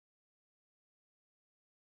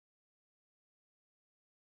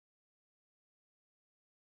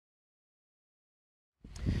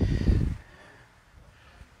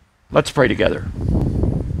Let's pray together.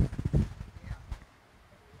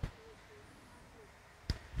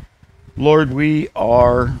 Lord, we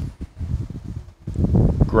are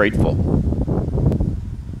grateful.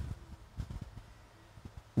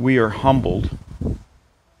 We are humbled.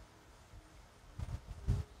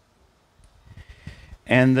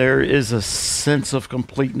 And there is a sense of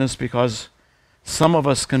completeness because some of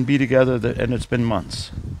us can be together and it's been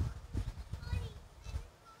months.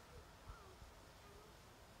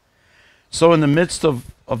 So in the midst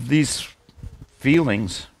of these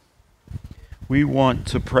feelings, we want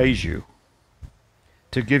to praise you,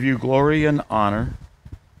 to give you glory and honor,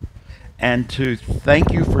 and to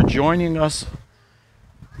thank you for joining us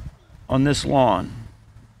on this lawn.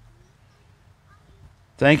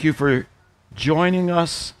 Thank you for joining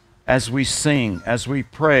us as we sing, as we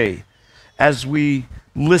pray, as we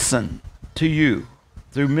listen to you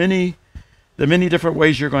through the many different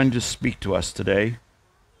ways you're going to speak to us today.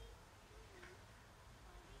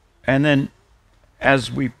 And then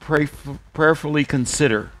as we prayerfully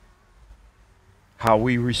consider how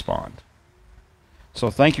we respond.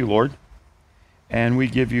 So thank you, Lord, and we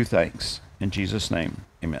give you thanks. In Jesus' name,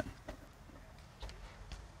 amen.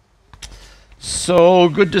 So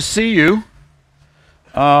good to see you.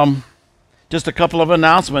 Just a couple of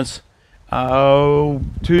announcements.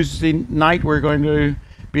 Tuesday night we're going to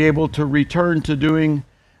be able to return to doing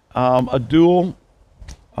a dual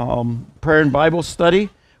prayer and Bible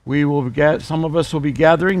study. We will some of us will be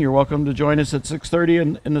gathering. You're welcome to join us at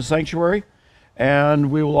 6:30 in the sanctuary, and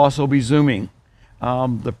we will also be Zooming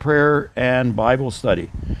the prayer and Bible study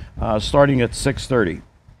starting at 6:30.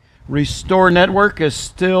 Restore Network is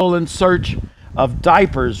still in search of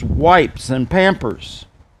diapers, wipes, and Pampers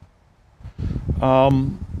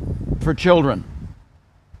for children.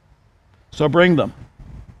 So bring them,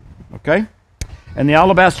 okay? And the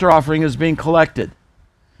alabaster offering is being collected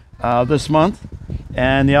this month.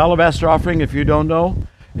 And the alabaster offering, if you don't know,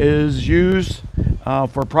 is used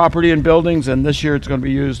for property and buildings, and this year it's going to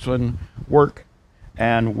be used in work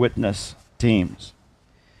and witness teams.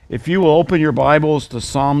 If you will open your Bibles to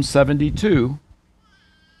Psalm 72,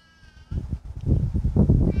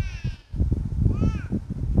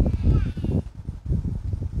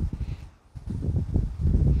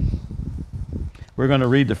 we're going to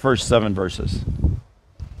read the first 7 verses.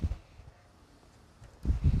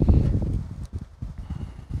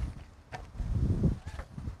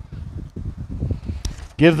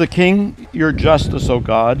 Give the king your justice, O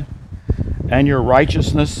God, and your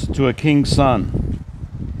righteousness to a king's son.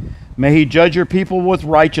 May he judge your people with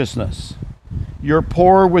righteousness, your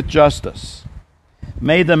poor with justice.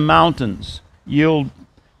 May the mountains yield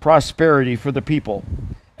prosperity for the people,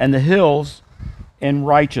 and the hills in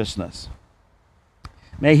righteousness.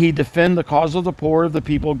 May he defend the cause of the poor of the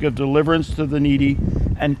people, give deliverance to the needy,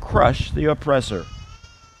 and crush the oppressor.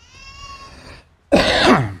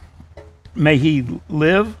 May he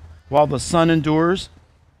live while the sun endures,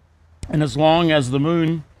 and as long as the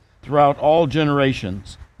moon throughout all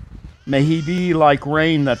generations. May he be like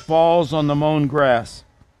rain that falls on the mown grass,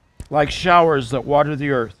 like showers that water the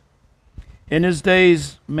earth. In his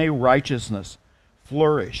days may righteousness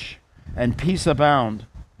flourish and peace abound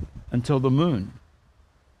until the moon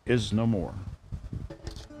is no more.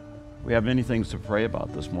 We have many things to pray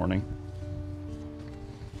about this morning.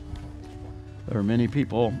 There are many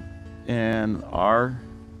people in our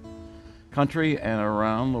country and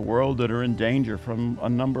around the world that are in danger from a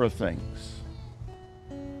number of things.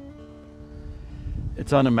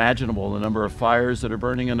 It's unimaginable the number of fires that are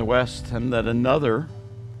burning in the West, and that another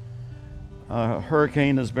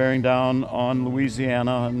hurricane is bearing down on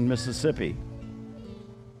Louisiana and Mississippi.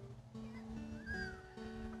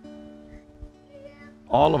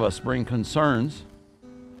 All of us bring concerns,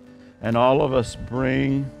 and all of us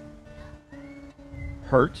bring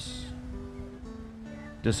hurts,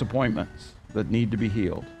 disappointments that need to be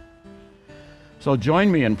healed. So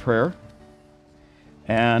join me in prayer,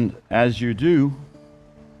 and as you do,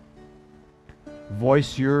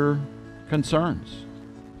 voice your concerns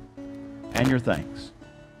and your thanks.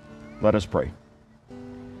 Let us pray.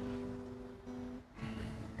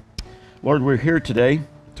 Lord, we're here today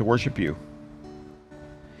to worship you.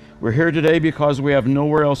 We're here today because we have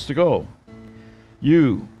nowhere else to go.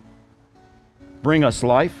 You bring us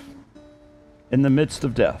life in the midst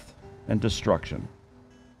of death and destruction.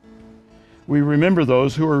 We remember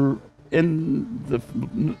those who are in the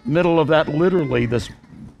middle of that literally this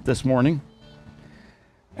morning,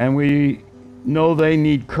 and we know they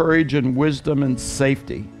need courage and wisdom and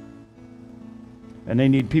safety, and they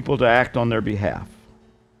need people to act on their behalf.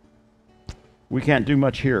 We can't do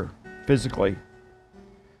much here physically,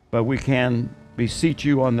 but we can beseech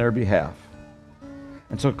you on their behalf.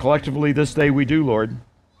 And so collectively this day we do, Lord.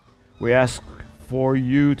 We ask for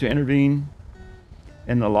you to intervene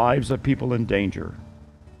in the lives of people in danger.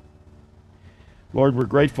 Lord, we're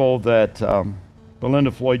grateful that Belinda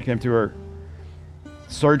Floyd came through her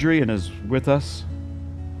surgery and is with us.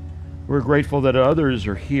 We're grateful that others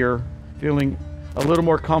are here feeling a little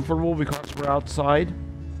more comfortable because we're outside.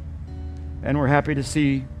 And we're happy to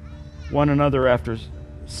see one another after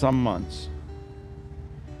some months.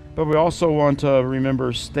 But we also want to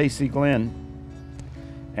remember Stacy Glenn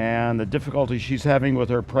and the difficulty she's having with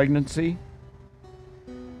her pregnancy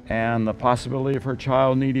and the possibility of her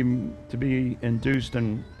child needing to be induced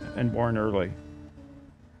and born early.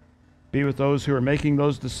 Be with those who are making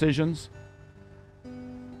those decisions.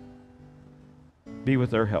 Be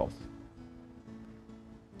with their health.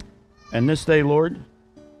 And this day, Lord,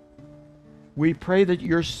 we pray that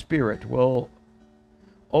your Spirit will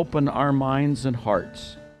open our minds and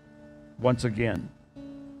hearts once again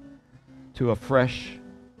to a fresh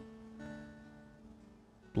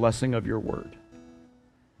blessing of your word.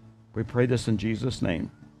 We pray this in Jesus'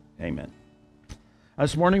 name. Amen.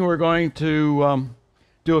 This morning we're going to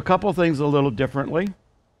do a couple things a little differently.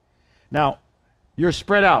 Now, you're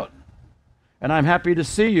spread out, and I'm happy to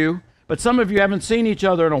see you, but some of you haven't seen each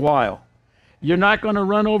other in a while. You're not going to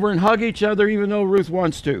run over and hug each other even though Ruth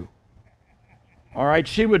wants to. All right,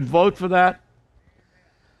 she would vote for that,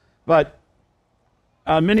 but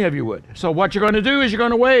many of you would. So what you're going to do is you're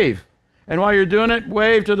going to wave. And while you're doing it,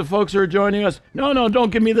 wave to the folks who are joining us. No,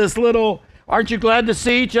 don't give me this little, aren't you glad to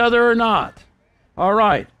see each other or not? All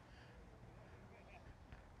right.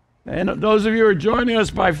 And those of you who are joining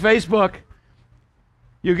us by Facebook,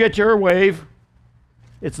 you get your wave.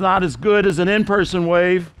 It's not as good as an in-person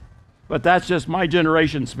wave, but that's just my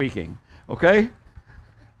generation speaking, okay?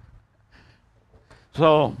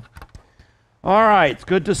 So, all right, it's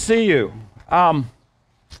good to see you.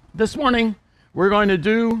 This morning, we're going to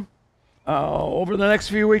do, over the next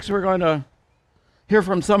few weeks, we're going to hear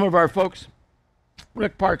from some of our folks.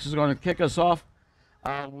 Rick Parks is going to kick us off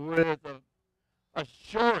with a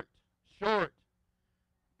short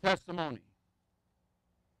testimony.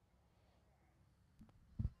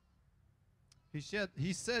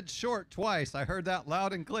 He said short twice. I heard that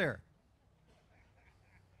loud and clear.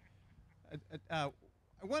 I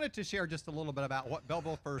wanted to share just a little bit about what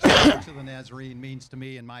Belleville First Church of the Nazarene means to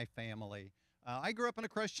me and my family. I grew up in a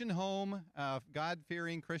Christian home,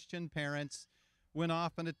 God-fearing Christian parents, went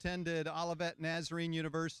off and attended Olivet Nazarene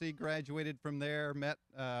University, graduated from there, met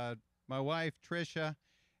my wife, Tricia,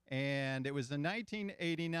 and it was in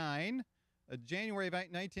 1989, January of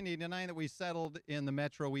 1989, that we settled in the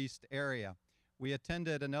Metro East area. We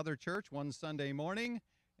attended another church one Sunday morning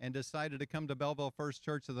and decided to come to Belleville First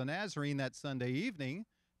Church of the Nazarene that Sunday evening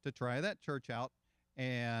to try that church out,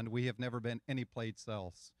 and we have never been anyplace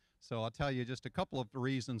else. So I'll tell you just a couple of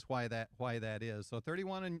reasons why that is. So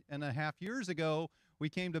 31 and a half years ago, we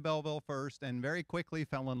came to Belleville First and very quickly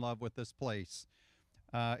fell in love with this place.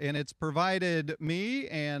 And it's provided me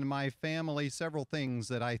and my family several things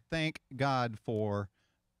that I thank God for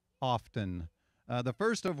often. The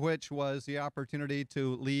first of which was the opportunity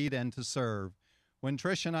to lead and to serve. When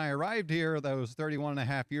Trish and I arrived here, those 31 and a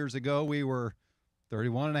half years ago, we were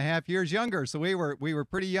 31 and a half years younger. So we were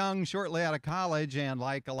pretty young, shortly out of college, and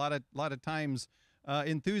like a lot of times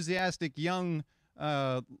enthusiastic young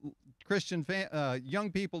Christian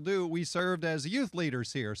young people do, we served as youth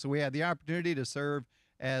leaders here. So we had the opportunity to serve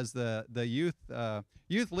as the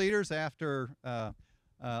youth leaders after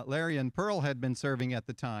Larry and Pearl had been serving at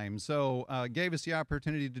the time. So gave us the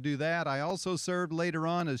opportunity to do that. I also served later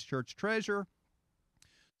on as church treasurer,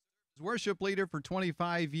 worship leader for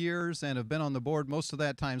 25 years, and have been on the board most of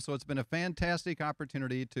that time. So it's been a fantastic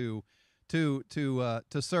opportunity to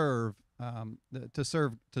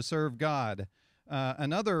serve God.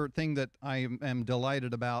 Another thing that I am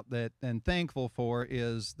delighted about and thankful for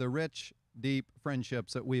is the rich, deep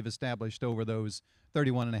friendships that we've established over those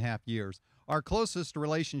 31 and a half years. Our closest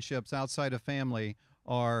relationships outside of family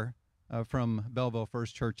are from Belleville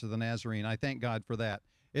First Church of the Nazarene. I thank God for that.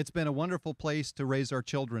 It's been a wonderful place to raise our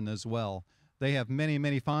children as well. They have many,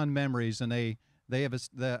 many fond memories, and they have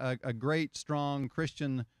a great, strong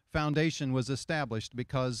Christian foundation was established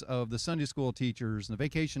because of the Sunday school teachers and the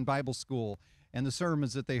Vacation Bible School and the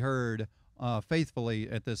sermons that they heard faithfully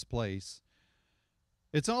at this place.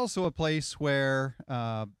 It's also a place where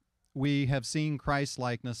we have seen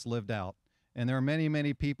Christ-likeness lived out. And there are many,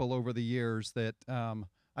 many people over the years that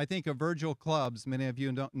I think of Virgil Clubs. Many of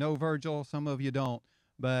you don't know Virgil, some of you don't.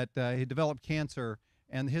 But he developed cancer,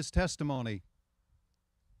 and his testimony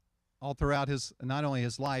all throughout not only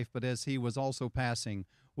his life, but as he was also passing,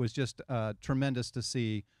 was just tremendous to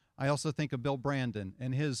see. I also think of Bill Brandon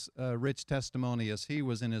and his rich testimony as he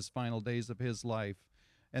was in his final days of his life.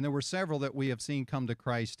 And there were several that we have seen come to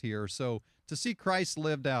Christ here. So to see Christ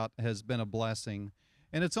lived out has been a blessing.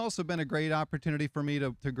 And it's also been a great opportunity for me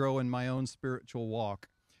to grow in my own spiritual walk.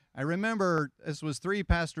 I remember, this was 3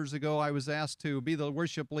 pastors ago, I was asked to be the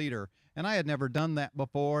worship leader. And I had never done that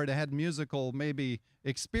before. I had musical maybe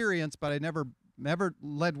experience, but I never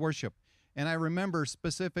led worship. And I remember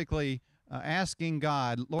specifically asking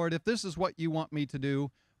God, Lord, if this is what you want me to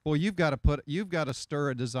do, well, you've got to stir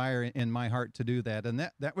a desire in my heart to do that. And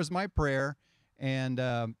that was my prayer.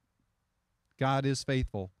 And God is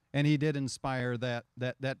faithful. And he did inspire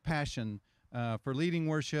that passion for leading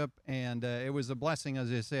worship. And it was a blessing,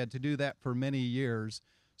 as I said, to do that for many years.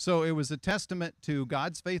 So it was a testament to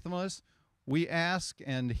God's faithfulness. We ask,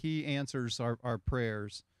 and he answers our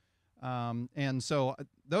prayers. And so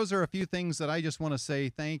those are a few things that I just want to say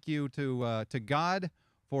thank you to God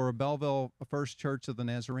for Belleville First Church of the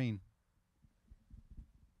Nazarene.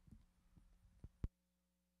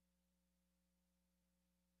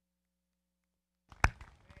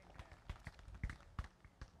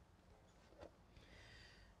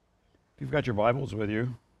 If you've got your Bibles with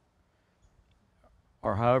you,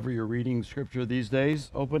 or however you're reading Scripture these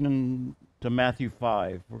days, open to Matthew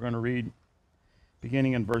 5. We're going to read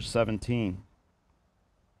beginning in verse 17.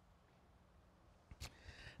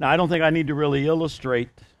 Now, I don't think I need to really illustrate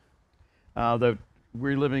that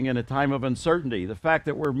we're living in a time of uncertainty. The fact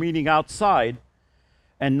that we're meeting outside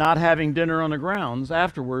and not having dinner on the grounds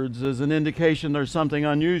afterwards is an indication there's something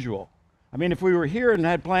unusual. I mean, if we were here and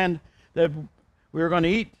had planned that we were going to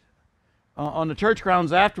eat on the church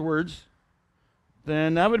grounds afterwards,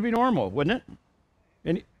 then that would be normal, wouldn't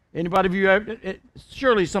it? Anybody of you,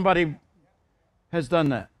 surely somebody has done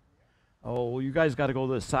that. Oh, you guys got to go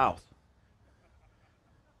to the south.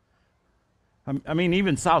 I mean,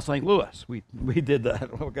 even South St. Louis, we did that,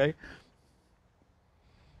 okay?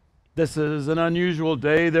 This is an unusual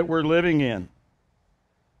day that we're living in,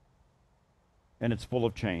 and it's full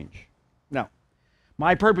of change. Now,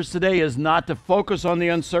 my purpose today is not to focus on the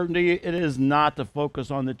uncertainty. It is not to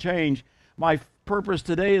focus on the change. My purpose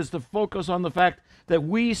today is to focus on the fact that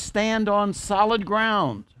we stand on solid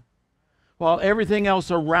ground while everything else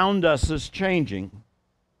around us is changing.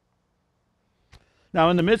 Now,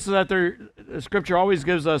 in the midst of that, the Scripture always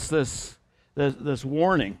gives us this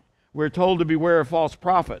warning. We're told to beware of false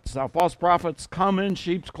prophets. Now, false prophets come in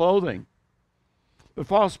sheep's clothing. But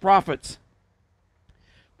false prophets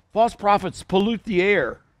pollute the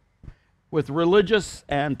air with religious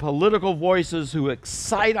and political voices who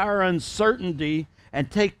excite our uncertainty and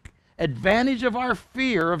take advantage of our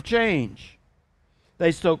fear of change.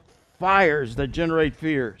 They stoke fires that generate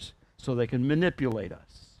fears so they can manipulate us.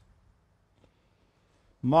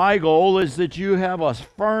 My goal is that you have a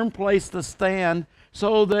firm place to stand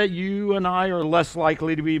so that you and I are less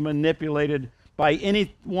likely to be manipulated by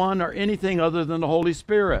anyone or anything other than the Holy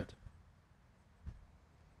Spirit.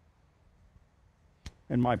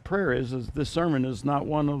 And my prayer is this sermon is not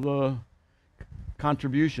one of the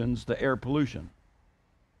contributions to air pollution.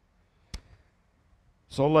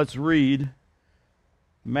 So let's read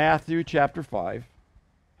Matthew chapter 5,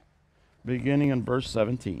 beginning in verse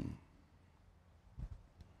 17.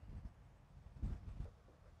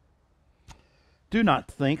 Do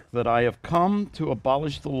not think that I have come to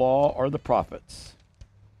abolish the law or the prophets.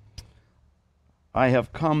 I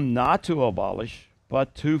have come not to abolish,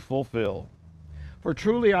 but to fulfill. For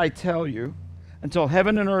truly I tell you, until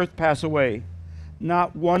heaven and earth pass away,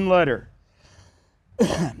 not one letter,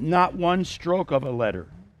 not one stroke of a letter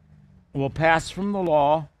will pass from the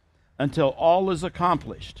law until all is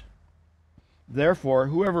accomplished. Therefore,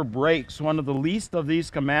 whoever breaks one of the least of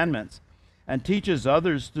these commandments and teaches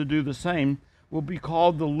others to do the same will be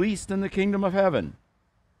called the least in the kingdom of heaven.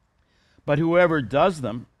 But whoever does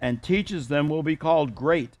them and teaches them will be called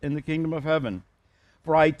great in the kingdom of heaven.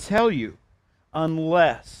 For I tell you,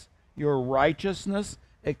 unless your righteousness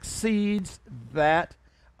exceeds that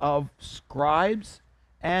of scribes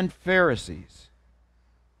and Pharisees,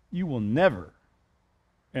 you will never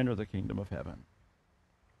enter the kingdom of heaven.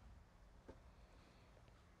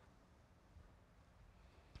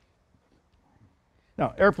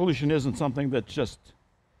 Now, air pollution isn't something that's just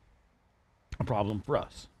a problem for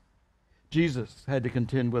us. Jesus had to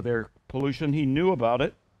contend with air pollution. He knew about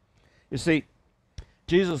it. You see,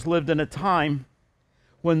 Jesus lived in a time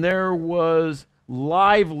when there was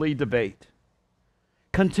lively debate,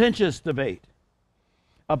 contentious debate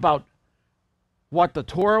about what the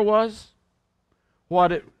Torah was,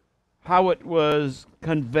 what it how it was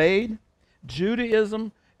conveyed.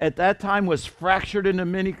 Judaism at that time was fractured into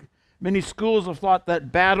many schools of thought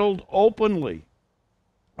that battled openly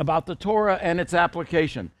about the Torah and its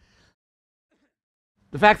application.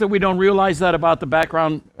 The fact that we don't realize that about the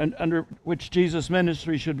background under which Jesus'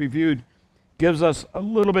 ministry should be viewed gives us a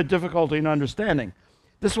little bit difficulty in understanding.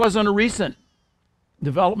 This wasn't a recent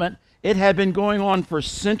development. It had been going on for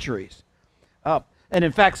centuries. And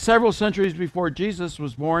in fact, several centuries before Jesus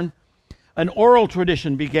was born, an oral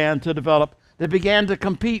tradition began to develop that began to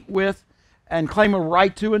compete with and claim a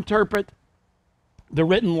right to interpret the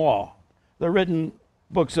written law, the written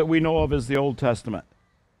books that we know of as the Old Testament.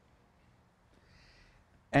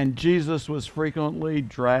 And Jesus was frequently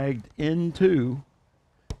dragged into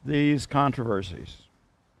these controversies.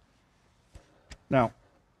 Now,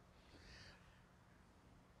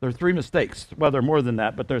 there are three mistakes. Well, there are more than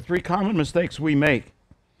that, but there are three common mistakes we make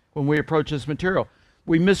when we approach this material.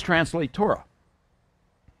 We mistranslate Torah.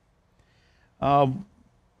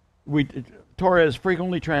 Torah is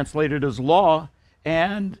frequently translated as law,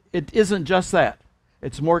 and it isn't just that.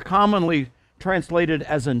 It's more commonly translated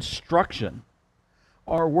as instruction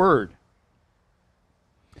or word.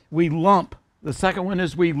 The second one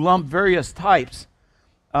is we lump various types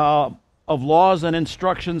of laws and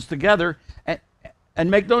instructions together and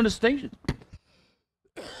make no distinction.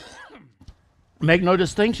 Make no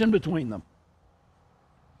distinction between them.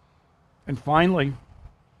 And finally,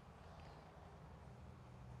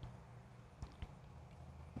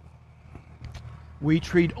 we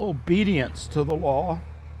treat obedience to the law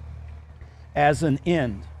as an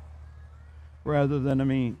end rather than a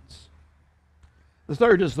means. The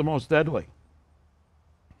third is the most deadly.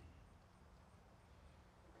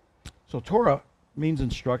 So Torah means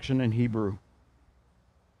instruction in Hebrew.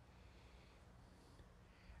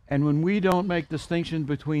 And when we don't make distinction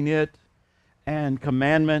between it and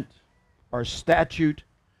commandment or statute,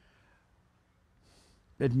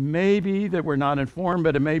 it may be that we're not informed,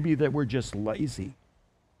 but it may be that we're just lazy.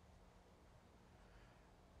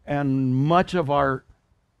 And much of our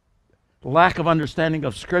lack of understanding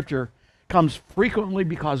of Scripture comes frequently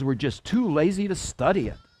because we're just too lazy to study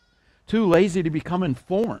it, too lazy to become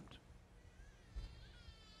informed.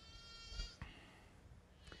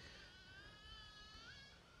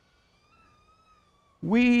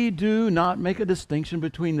 We do not make a distinction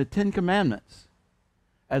between the Ten Commandments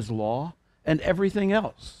as law and everything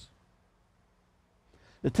else.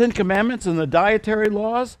 The Ten Commandments and the dietary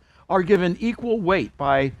laws are given equal weight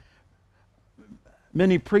by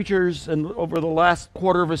many preachers over the last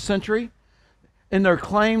quarter of a century in their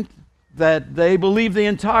claim that they believe the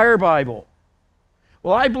entire Bible.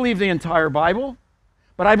 Well, I believe the entire Bible,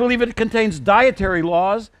 but I believe it contains dietary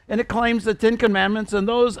laws, and it claims the Ten Commandments, and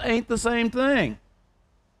those ain't the same thing.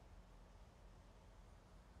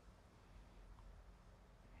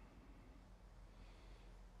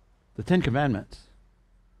 The Ten Commandments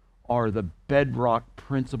are the bedrock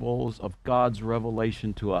principles of God's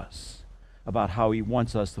revelation to us about how He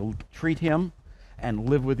wants us to treat Him and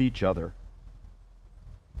live with each other.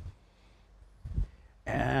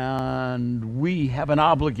 And we have an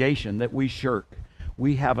obligation that we shirk.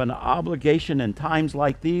 We have an obligation in times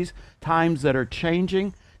like these, times that are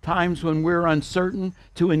changing, times when we're uncertain,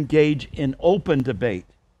 to engage in open debate,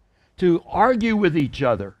 to argue with each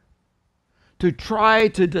other, to try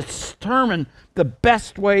to determine the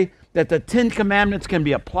best way that the Ten Commandments can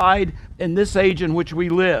be applied in this age in which we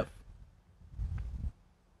live.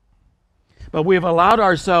 But we have allowed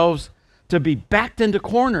ourselves to be backed into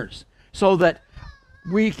corners so that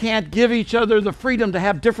we can't give each other the freedom to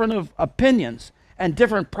have different opinions and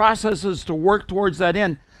different processes to work towards that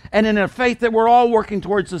end, and in a faith that we're all working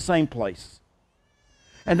towards the same place.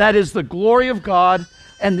 And that is the glory of God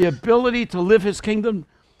and the ability to live His kingdom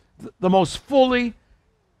the most fully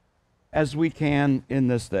as we can in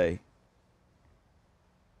this day.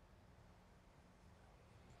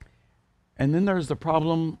 And then there's the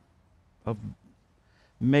problem of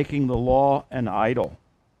making the law an idol.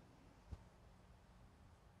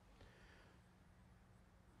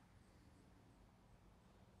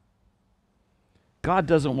 God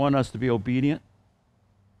doesn't want us to be obedient.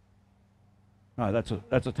 That's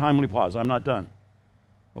a timely pause. I'm not done.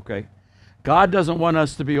 Okay. God doesn't want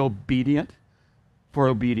us to be obedient for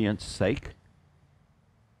obedience' sake.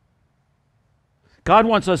 God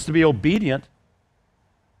wants us to be obedient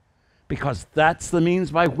because that's the means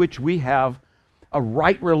by which we have a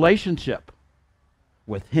right relationship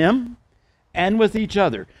with Him and with each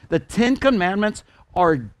other. The Ten Commandments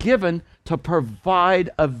are given to provide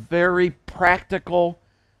a very practical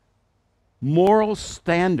moral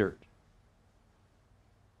standard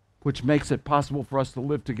which makes it possible for us to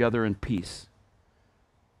live together in peace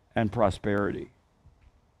and prosperity.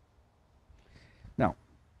 Now,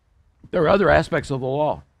 there are other aspects of the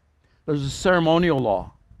law. There's a ceremonial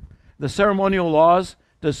law. The ceremonial laws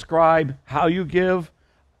describe how you give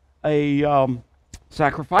a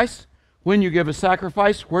sacrifice, when you give a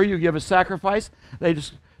sacrifice, where you give a sacrifice. They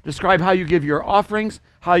describe how you give your offerings,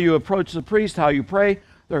 how you approach the priest, how you pray.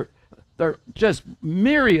 There are just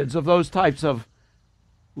myriads of those types of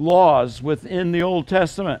laws within the Old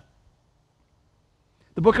Testament.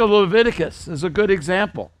 The book of Leviticus is a good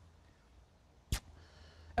example.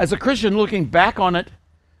 As a Christian looking back on it,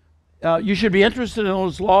 you should be interested in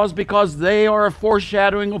those laws because they are a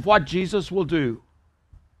foreshadowing of what Jesus will do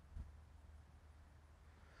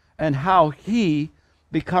and how he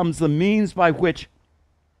becomes the means by which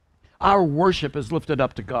our worship is lifted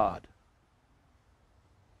up to God.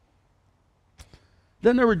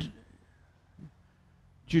 Then there were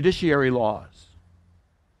judiciary laws.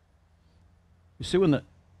 You see, when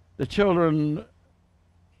the children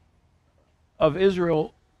of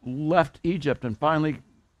Israel left Egypt and finally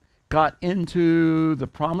got into the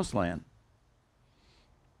Promised Land,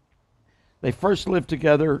 they first lived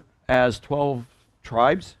together as 12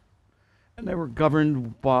 tribes, and they were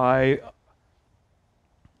governed by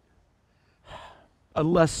a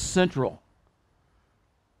less central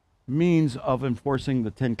means of enforcing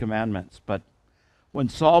the Ten Commandments. But when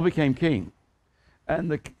Saul became king and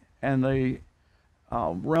the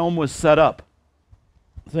realm was set up,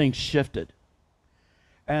 things shifted.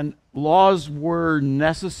 And laws were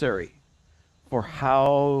necessary for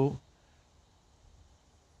how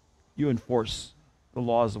you enforce the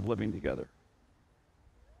laws of living together.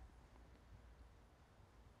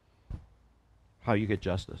 How you get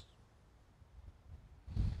justice.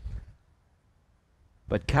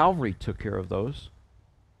 But Calvary took care of those.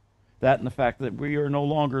 That and the fact that we are no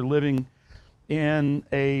longer living in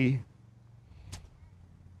a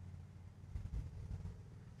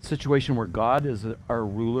situation where God is our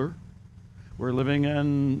ruler. We're living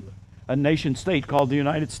in a nation state called the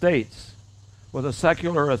United States with a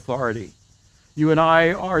secular authority. You and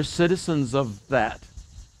I are citizens of that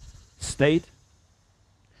state.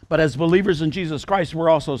 But as believers in Jesus Christ, we're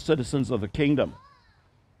also citizens of the kingdom.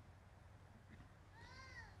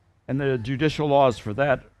 And the judicial laws for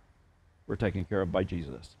that were taken care of by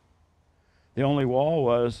Jesus. The only wall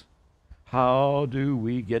was, how do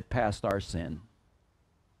we get past our sin?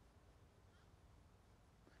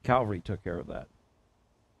 Calvary took care of that.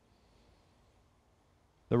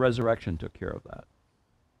 The resurrection took care of that.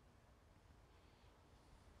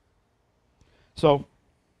 So,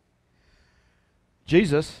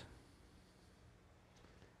 Jesus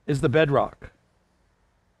is the bedrock.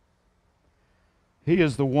 He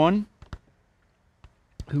is the one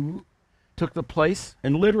who took the place,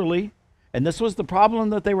 and literally, and this was the problem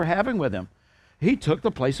that they were having with him, he took the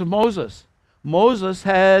place of Moses. Moses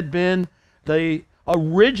had been the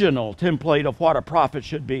original template of what a prophet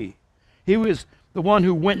should be. He was the one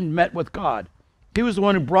who went and met with God. He was the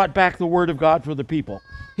one who brought back the word of God for the people.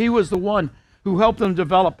 He was the one who helped them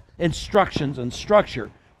develop instructions and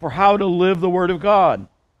structure for how to live the word of God.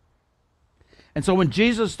 And so when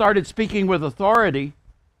Jesus started speaking with authority,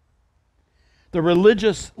 the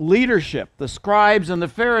religious leadership, the scribes and the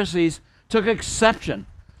Pharisees, took exception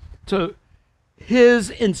to his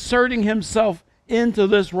inserting himself into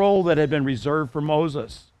this role that had been reserved for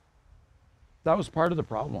Moses. That was part of the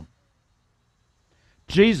problem.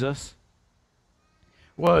 Jesus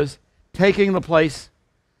was taking the place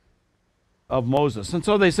of Moses. And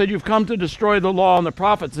so they said, "You've come to destroy the law and the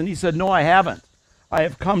prophets." And he said, "No, I haven't. I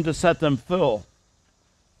have come to set them full."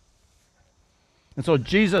 And so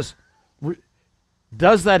Jesus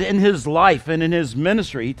does that in his life and in his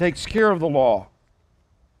ministry. He takes care of the law.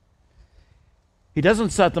 He doesn't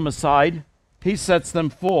set them aside. He sets them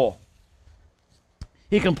full.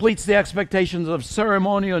 He completes the expectations of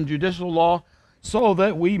ceremonial and judicial law so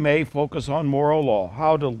that we may focus on moral law,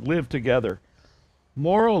 how to live together.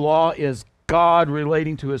 Moral law is God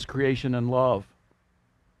relating to his creation and love.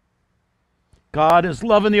 God is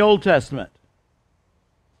love in the Old Testament.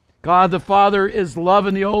 God the Father is love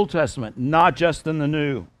in the Old Testament, not just in the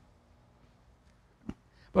New.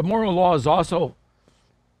 But moral law is also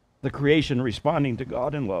the creation responding to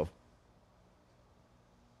God in love.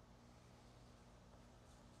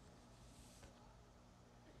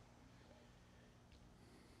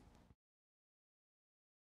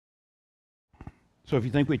 So if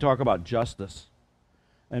you think we talk about justice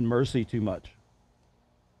and mercy too much,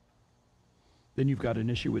 then you've got an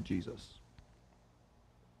issue with Jesus.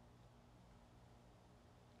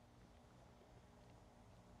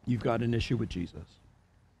 You've got an issue with Jesus.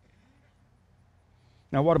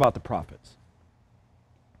 Now, what about the prophets?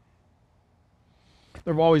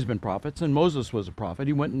 There have always been prophets, and Moses was a prophet.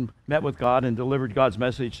 He went and met with God and delivered God's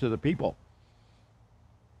message to the people.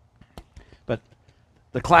 But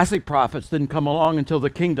the classic prophets didn't come along until the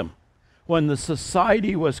kingdom, when the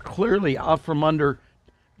society was clearly out from under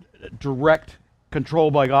direct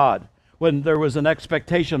control by God, when there was an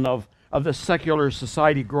expectation of the secular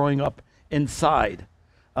society growing up inside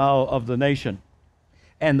of the nation.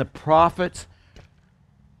 And the prophets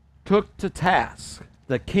took to task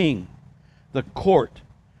the king, the court,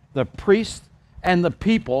 the priest, and the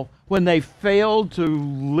people when they failed to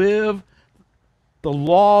live the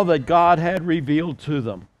law that God had revealed to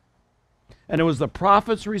them. And it was the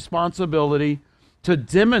prophet's responsibility to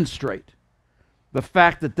demonstrate the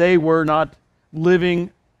fact that they were not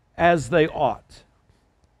living as they ought.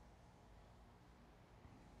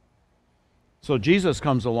 So Jesus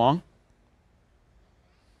comes along.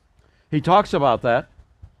 He talks about that,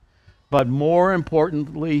 but more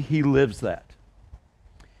importantly, he lives that.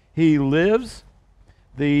 He lives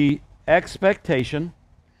the expectation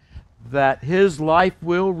that his life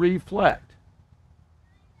will reflect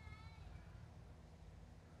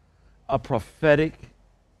a prophetic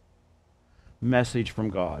message from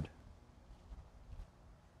God.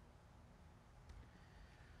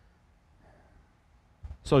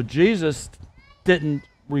 So Jesus didn't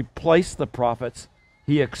replace the prophets.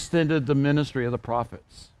 He extended the ministry of the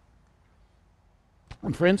prophets.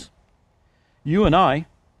 And friends, you and I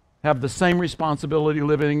have the same responsibility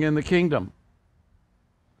living in the kingdom.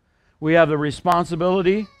 We have the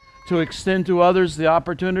responsibility to extend to others the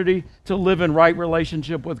opportunity to live in right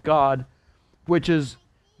relationship with God, which is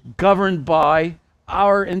governed by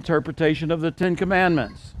our interpretation of the Ten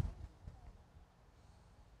Commandments.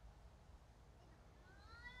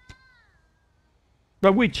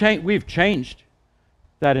 But we've changed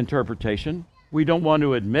that interpretation. We don't want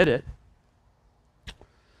to admit it.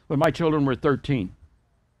 When my children were 13,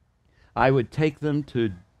 I would take them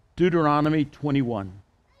to Deuteronomy 21.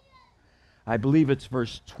 I believe it's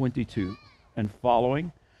verse 22 and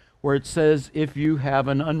following, where it says, if you have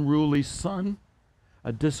an unruly son,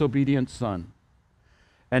 a disobedient son,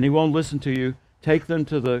 and he won't listen to you, take them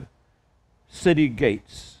to the city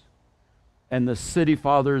gates, and the city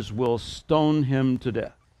fathers will stone him to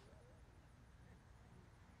death.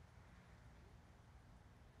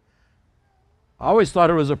 I always thought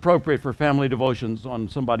it was appropriate for family devotions on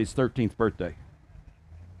somebody's 13th birthday.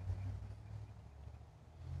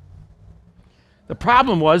 The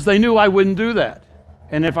problem was they knew I wouldn't do that.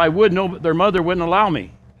 And if I would, their mother wouldn't allow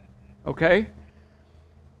me. Okay?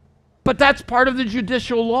 But that's part of the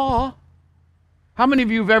judicial law. How many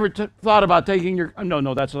of you have ever thought about taking your...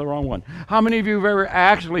 No, that's the wrong one. How many of you have ever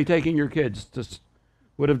actually taken your kids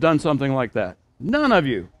would have done something like that? None of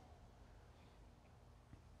you.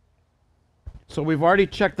 So we've already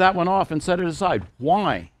checked that one off and set it aside.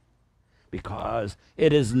 Why? Because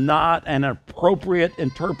it is not an appropriate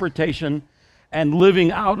interpretation and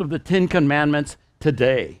living out of the Ten Commandments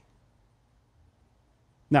today.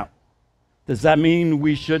 Now, does that mean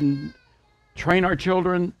we shouldn't train our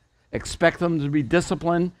children, expect them to be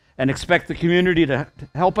disciplined, and expect the community to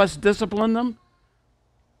help us discipline them?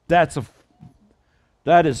 That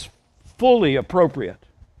is fully appropriate.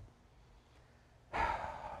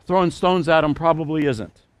 Throwing stones at them probably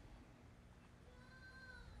isn't.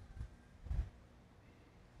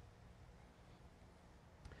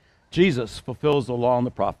 Jesus fulfills the law and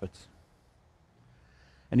the prophets.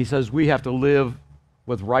 And he says we have to live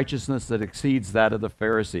with righteousness that exceeds that of the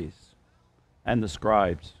Pharisees and the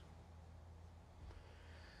scribes.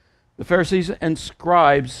 The Pharisees and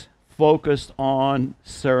scribes focused on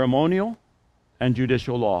ceremonial and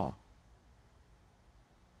judicial law.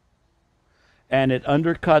 And it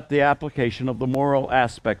undercut the application of the moral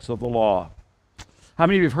aspects of the law. How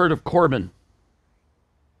many of you have heard of Corbin?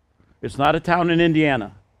 It's not a town in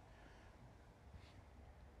Indiana.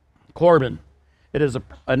 Corbin. It is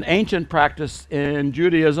an ancient practice in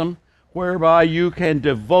Judaism whereby you can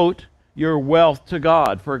devote your wealth to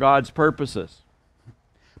God for God's purposes.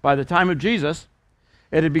 By the time of Jesus,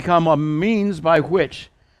 it had become a means by which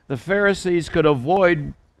the Pharisees could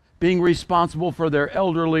avoid being responsible for their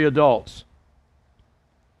elderly adults.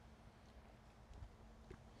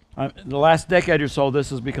 In the last decade or so, this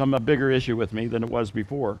has become a bigger issue with me than it was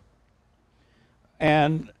before.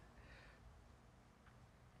 And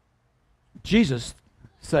Jesus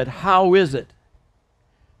said, how is it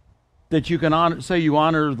that you can say you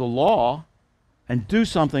honor the law and do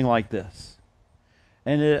something like this?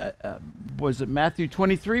 And was it Matthew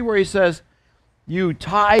 23 where he says, you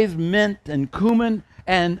tithe mint and cumin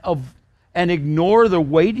and ignore the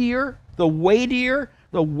weightier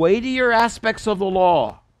the weightier aspects of the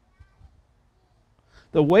law.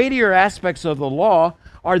 The weightier aspects of the law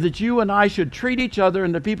are that you and I should treat each other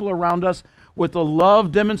and the people around us with the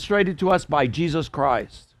love demonstrated to us by Jesus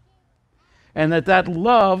Christ. And that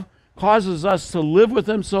love causes us to live with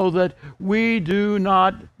Him so that we do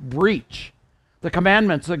not breach the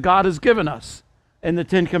commandments that God has given us in the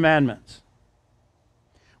 10 Commandments.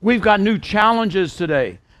 We've got new challenges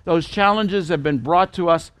today. Those challenges have been brought to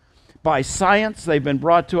us by science. They've been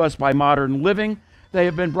brought to us by modern living. They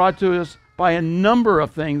have been brought to us by a number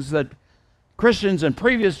of things that Christians in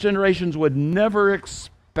previous generations would never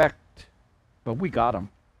expect. But we got them.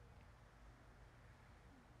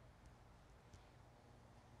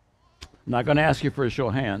 I'm not going to ask you for a show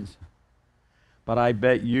of hands, but I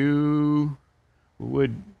bet you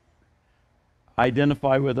would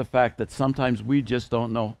identify with the fact that sometimes we just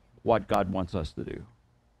don't know what God wants us to do.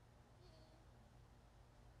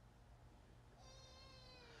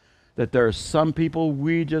 That there are some people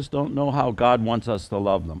we just don't know how God wants us to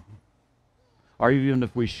love them, or even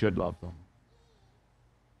if we should love them.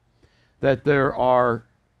 That there are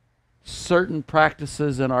certain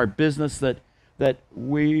practices in our business that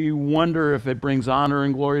we wonder if it brings honor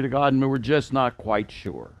and glory to God, and we're just not quite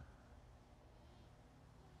sure.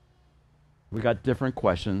 We got different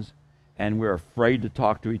questions, and we're afraid to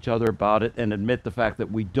talk to each other about it and admit the fact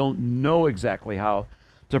that we don't know exactly how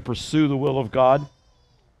to pursue the will of God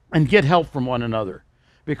and get help from one another,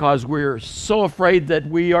 because we're so afraid that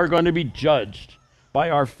we are going to be judged by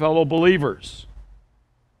our fellow believers,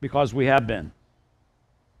 because we have been.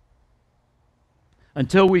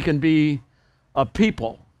 Until we can be a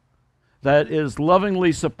people that is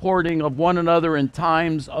lovingly supporting of one another in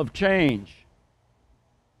times of change.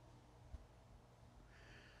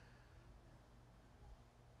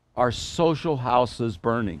 Our social house is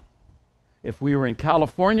burning. If we were in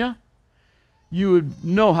California, you would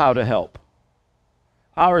know how to help.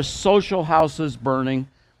 Our social house is burning,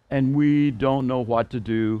 and we don't know what to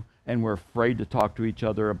do, and we're afraid to talk to each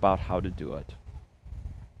other about how to do it.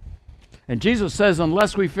 And Jesus says,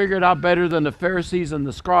 unless we figure it out better than the Pharisees and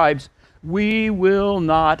the scribes, we will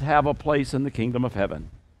not have a place in the kingdom of heaven.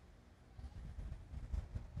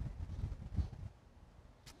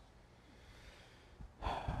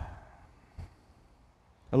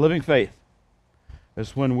 A living faith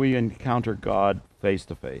is when we encounter God face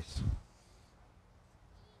to face.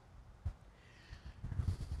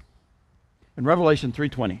 In Revelation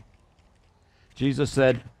 3:20, Jesus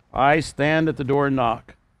said, I stand at the door and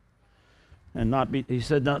knock. And not be, he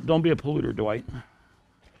said, don't be a polluter, Dwight.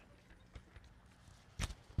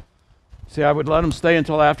 See, I would let them stay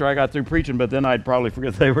until after I got through preaching, but then I'd probably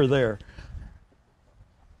forget they were there.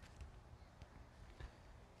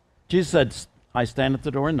 Jesus said, I stand at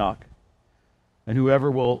the door and knock, and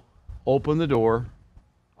whoever will open the door,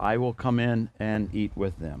 I will come in and eat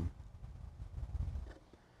with them.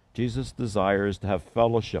 Jesus desires to have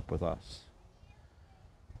fellowship with us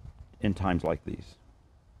in times like these.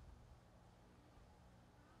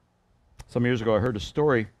 Some years ago, I heard a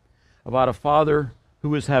story about a father who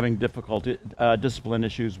was having difficulty, discipline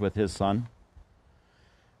issues with his son.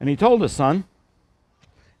 And he told his son,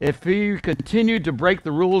 if he continued to break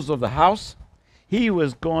the rules of the house, he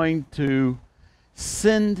was going to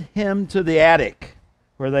send him to the attic,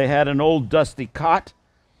 where they had an old dusty cot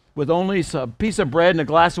with only a piece of bread and a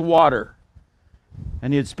glass of water.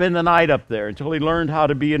 And he'd spend the night up there until he learned how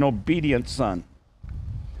to be an obedient son.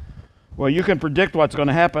 Well, you can predict what's going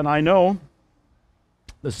to happen, I know.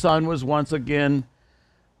 The son was once again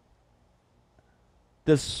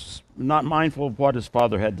not mindful of what his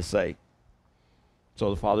father had to say. So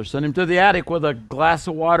the father sent him to the attic with a glass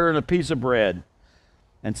of water and a piece of bread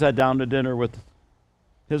and sat down to dinner with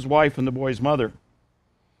his wife and the boy's mother.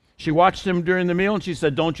 She watched him during the meal and she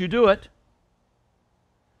said, don't you do it.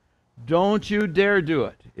 Don't you dare do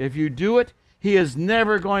it. If you do it, he is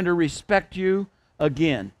never going to respect you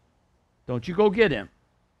again. Don't you go get him.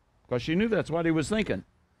 Because she knew that's what he was thinking.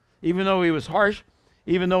 Even though he was harsh,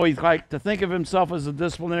 even though he liked to think of himself as a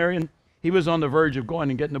disciplinarian, he was on the verge of going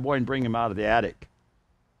and getting the boy and bringing him out of the attic.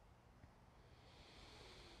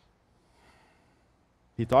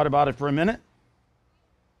 He thought about it for a minute.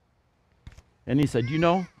 And he said, you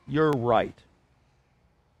know, you're right.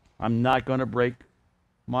 I'm not going to break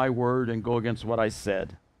my word and go against what I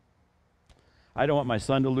said. I don't want my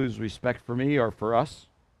son to lose respect for me or for us.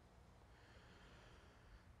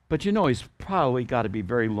 But you know, he's probably got to be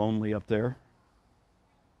very lonely up there.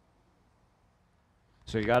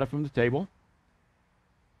 So he got up from the table.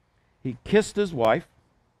 He kissed his wife,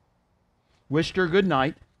 wished her good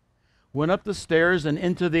night, went up the stairs and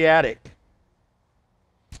into the attic.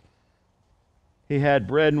 He had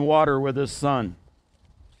bread and water with his son.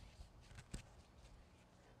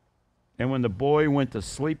 And when the boy went to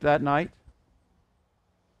sleep that night,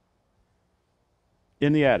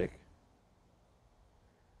 in the attic,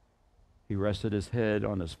 he rested his head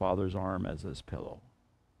on his father's arm as his pillow.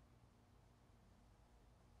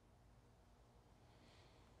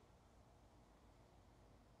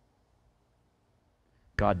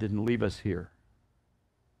 God didn't leave us here.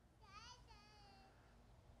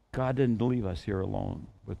 God didn't leave us here alone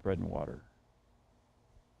with bread and water.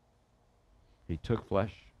 He took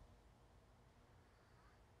flesh,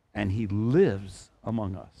 and he lives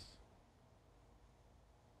among us.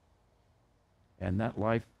 And that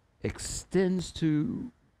life extends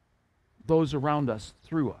to those around us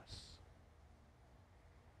through us.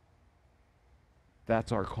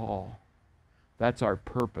 That's our call. That's our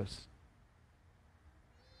purpose.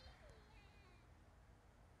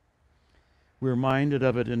 We're reminded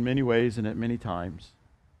of it in many ways and at many times,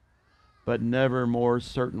 but never more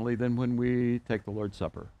certainly than when we take the Lord's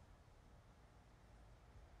Supper.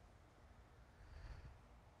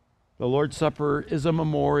 The Lord's Supper is a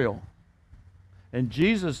memorial. In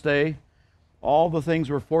Jesus' day, all the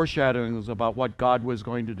things were foreshadowings about what God was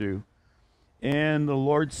going to do. In the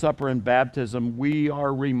Lord's Supper and baptism, we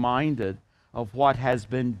are reminded of what has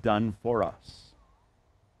been done for us.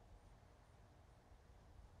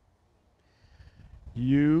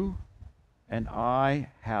 You and I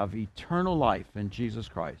have eternal life in Jesus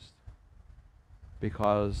Christ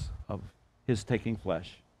because of his taking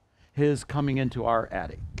flesh, his coming into our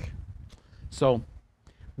attic. So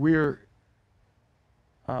we're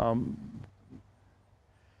going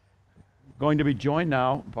to be joined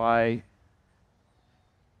now by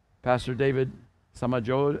Pastor David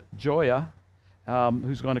Samajoya,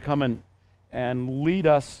 who's going to come and lead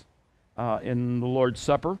us in the Lord's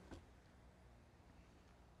Supper.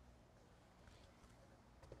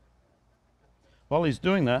 While he's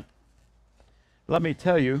doing that, let me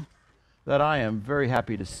tell you that I am very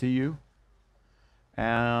happy to see you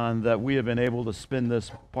and that we have been able to spend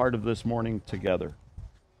this part of this morning together.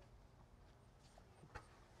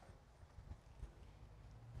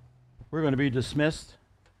 We're going to be dismissed,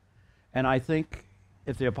 and I think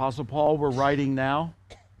if the Apostle Paul were writing now,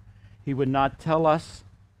 he would not tell us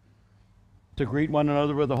to greet one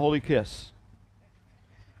another with a holy kiss.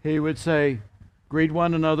 He would say, greet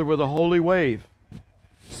one another with a holy wave,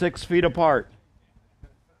 6 feet apart.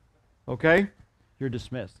 Okay? You're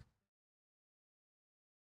dismissed.